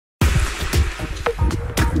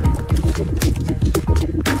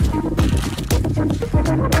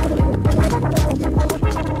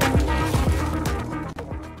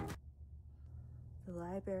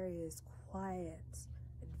quiet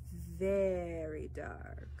and very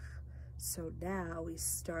dark. So now we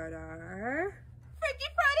start our Freaky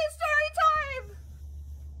Friday story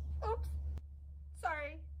time! Oops.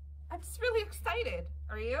 Sorry. I'm just really excited.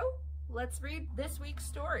 Are you? Let's read this week's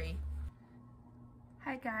story.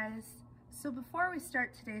 Hi guys. So before we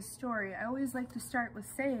start today's story, I always like to start with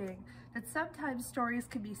saying that sometimes stories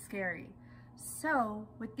can be scary. So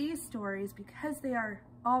with these stories, because they are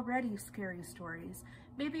already scary stories,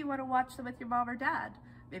 maybe you want to watch them with your mom or dad,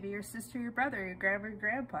 maybe your sister, your brother, your grandma, or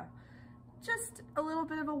grandpa. Just a little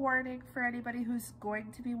bit of a warning for anybody who's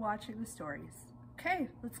going to be watching the stories. Okay,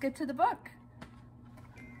 let's get to the book.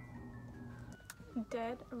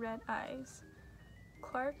 Dead Red Eyes.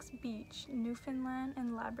 Clark's Beach, Newfoundland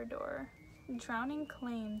and Labrador. Drowning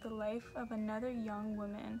claimed the life of another young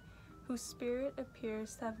woman whose spirit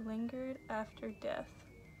appears to have lingered after death.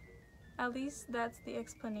 At least that's the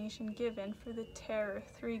explanation given for the terror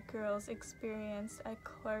 3 girls experienced at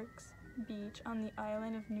Clark's Beach on the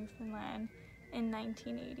island of Newfoundland in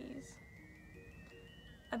 1980s.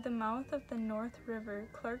 At the mouth of the North River,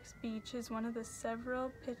 Clark's Beach is one of the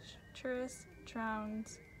several picturesque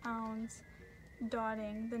drowns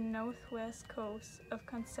dotting the northwest coast of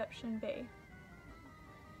Conception Bay.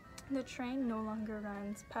 The train no longer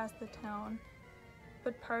runs past the town,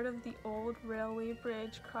 but part of the old railway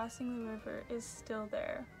bridge crossing the river is still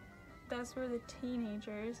there. That's where the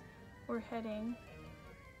teenagers were heading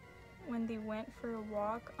when they went for a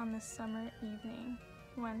walk on the summer evening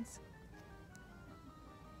once.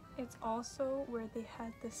 It's also where they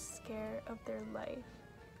had the scare of their life.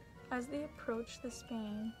 As they approached the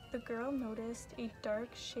span, the girl noticed a dark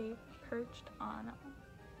shape perched on them.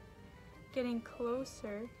 Getting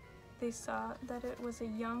closer, they saw that it was a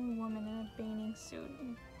young woman in a bathing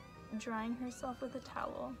suit, drying herself with a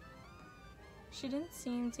towel. She didn't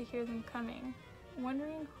seem to hear them coming.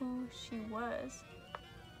 Wondering who she was,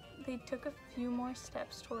 they took a few more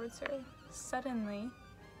steps towards her. Suddenly,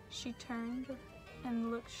 she turned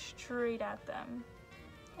and looked straight at them,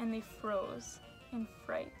 and they froze in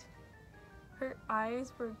fright. Her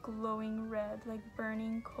eyes were glowing red like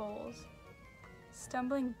burning coals.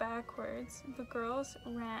 Stumbling backwards, the girls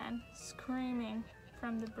ran, screaming,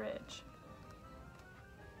 from the bridge.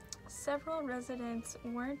 Several residents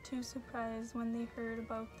weren't too surprised when they heard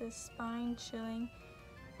about this spine-chilling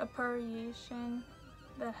apparition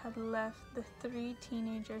that had left the 3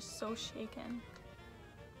 teenagers so shaken.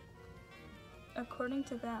 According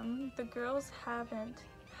to them, the girls hadn't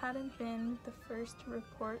been the first to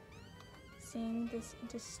report seeing this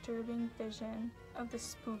disturbing vision of the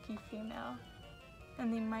spooky female,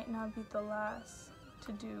 and they might not be the last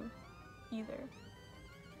to do either.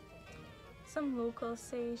 Some locals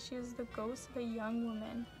say she is the ghost of a young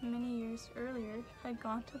woman who many years earlier had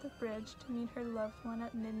gone to the bridge to meet her loved one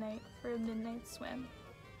at midnight for a midnight swim.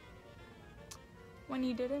 When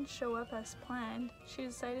he didn't show up as planned, she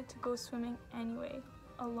decided to go swimming anyway,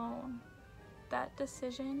 alone. That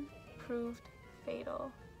decision proved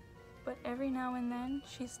fatal, but every now and then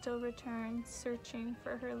she still returned, searching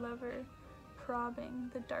for her lover, probing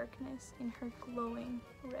the darkness in her glowing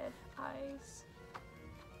red eyes.